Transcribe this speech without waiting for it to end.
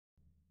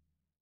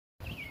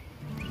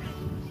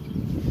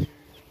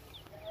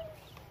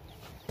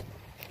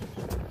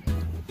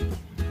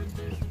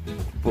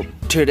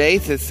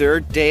Today's the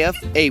 3rd day of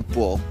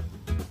April.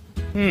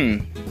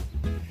 I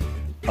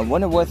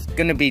wonder what's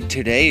gonna be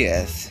today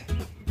is.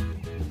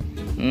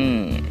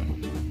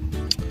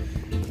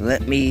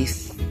 Let me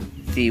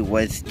see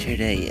what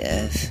today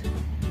is.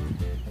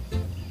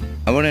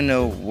 I wanna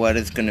know what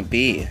it's gonna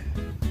be.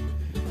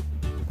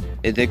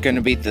 Is it gonna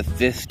be the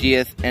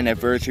 50th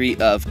anniversary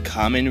of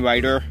Kamen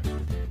Rider?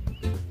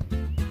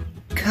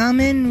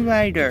 Kamen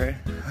Rider,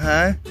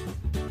 huh?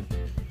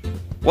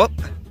 Well,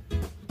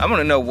 I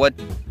wanna know what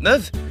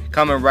this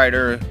Kamen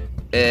Rider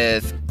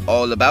is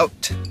all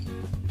about.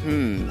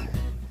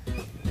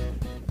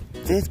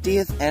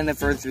 50th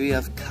anniversary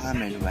of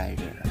Kamen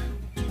Rider.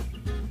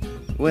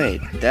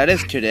 Wait, that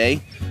is today,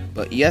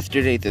 but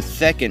yesterday the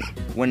 2nd,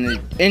 when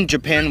in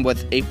Japan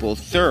was April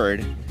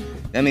 3rd.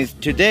 That means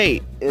today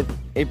is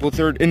April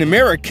 3rd in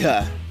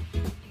America.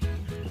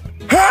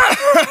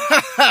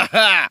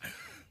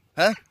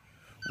 Huh?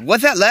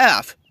 What's that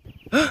laugh?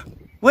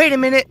 Wait a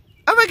minute,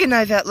 I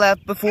recognize that laugh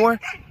before.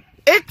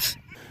 It's...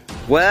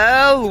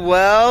 Well.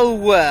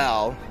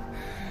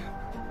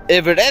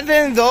 If it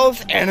isn't those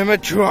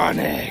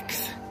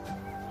animatronics.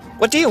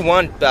 What do you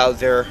want,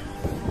 Bowser?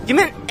 You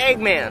meant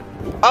Eggman.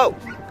 Oh,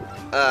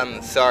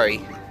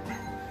 sorry.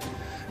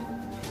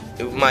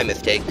 It was my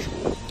mistake.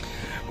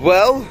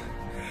 Well,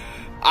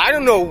 I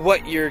don't know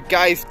what your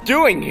guys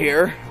doing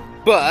here,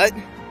 but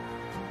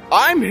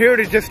I'm here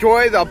to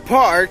destroy the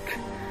park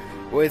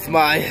with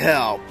my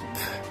help.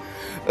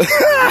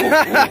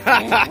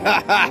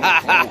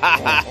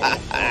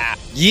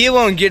 You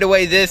won't get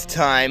away this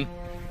time.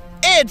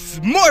 It's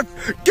Morph!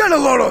 Get a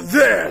load of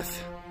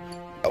this!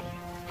 Oh.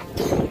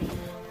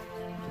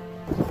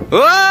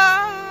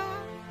 Ah!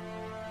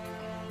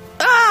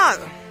 Ah!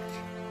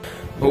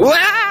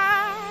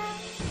 Ah!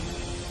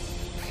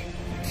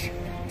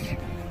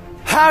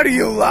 How do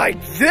you like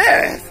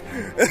this?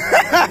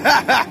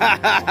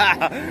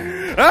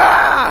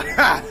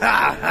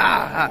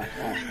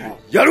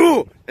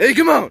 Yaru!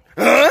 Eggman!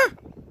 Huh?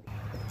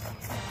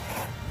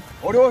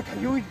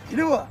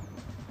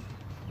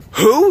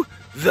 Who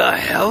the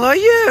hell are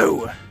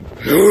you?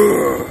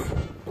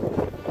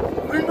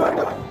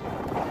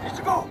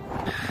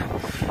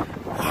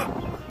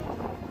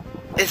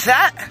 Is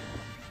that?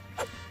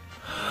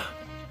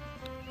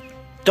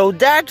 So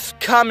that's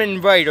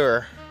Kamen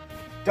Rider.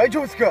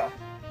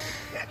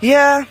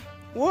 Yeah,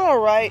 we're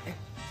alright.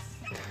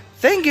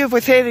 Thank you for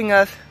saving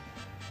us.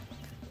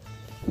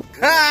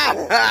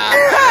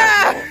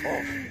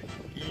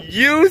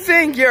 You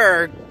think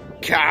you're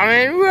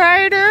Kamen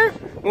Rider?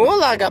 More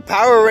like a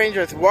Power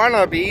Rangers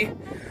wannabe.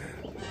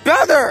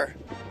 Bowser!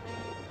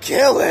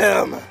 Kill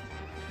him!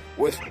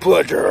 With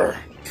pleasure.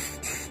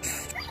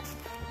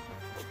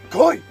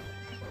 Koi!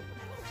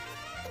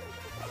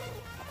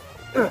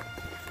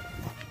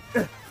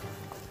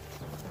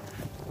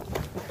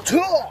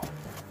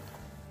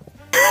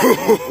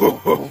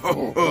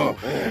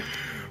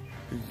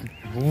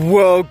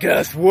 Well,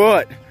 guess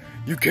what?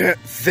 You can't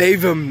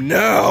save him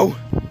now.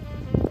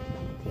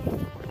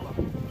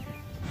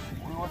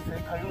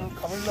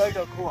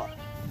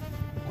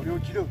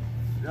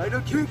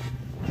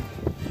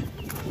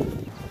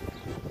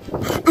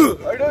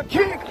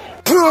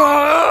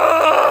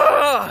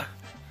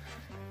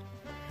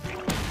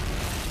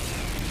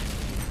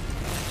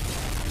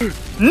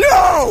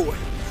 No!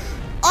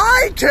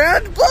 I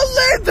can't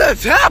believe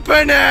this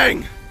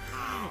happening!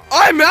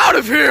 I'm out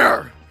of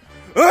here!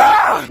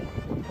 Ah!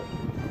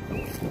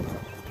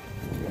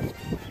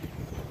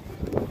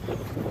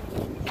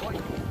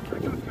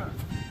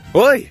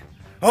 Oi!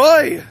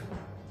 Oi!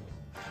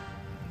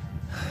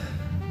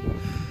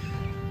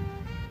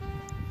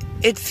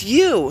 It's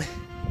you!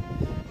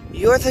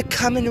 You're the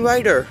Kamen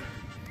Rider.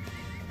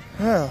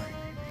 Huh.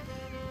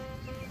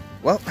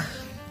 Well,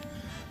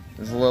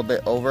 it's a little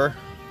bit over.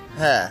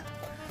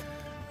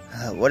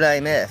 What did I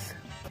miss?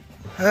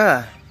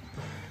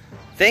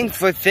 Thanks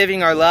for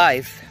saving our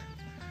lives,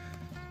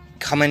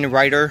 Kamen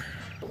Rider.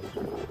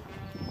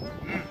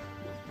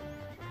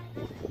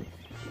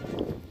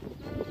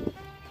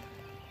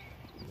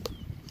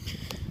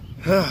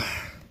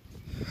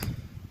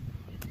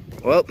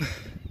 Well,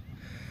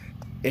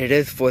 it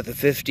is for the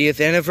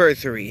 50th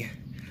anniversary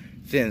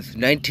since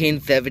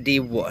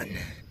 1971.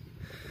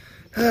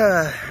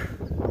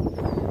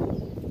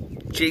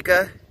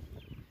 Chica?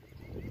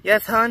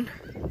 Yes, hon?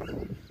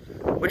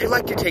 Would you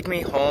like to take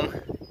me home?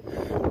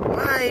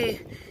 My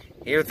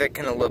ears are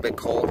kind of a little bit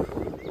cold.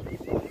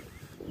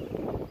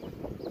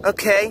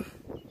 Okay.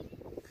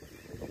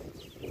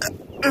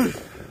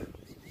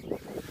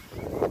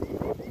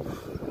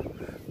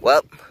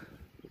 Well,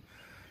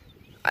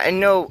 I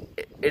know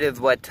it is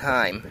what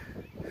time.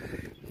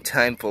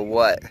 Time for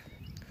what?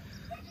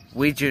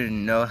 We should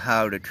know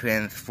how to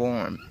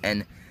transform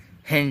and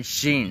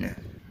henshin.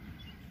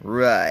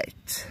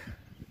 Right.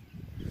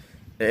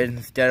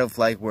 Instead of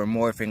like we're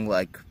morphing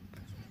like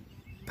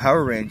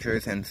Power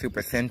Rangers and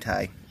Super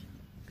Sentai.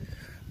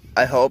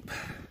 I hope.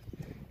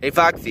 Hey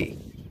Foxy.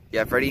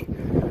 Yeah, Freddy?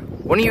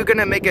 When are you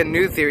gonna make a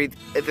new series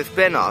as a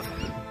spin-off?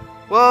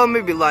 Well,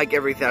 maybe like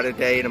every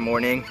Saturday in the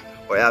morning.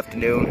 or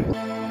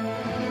afternoon.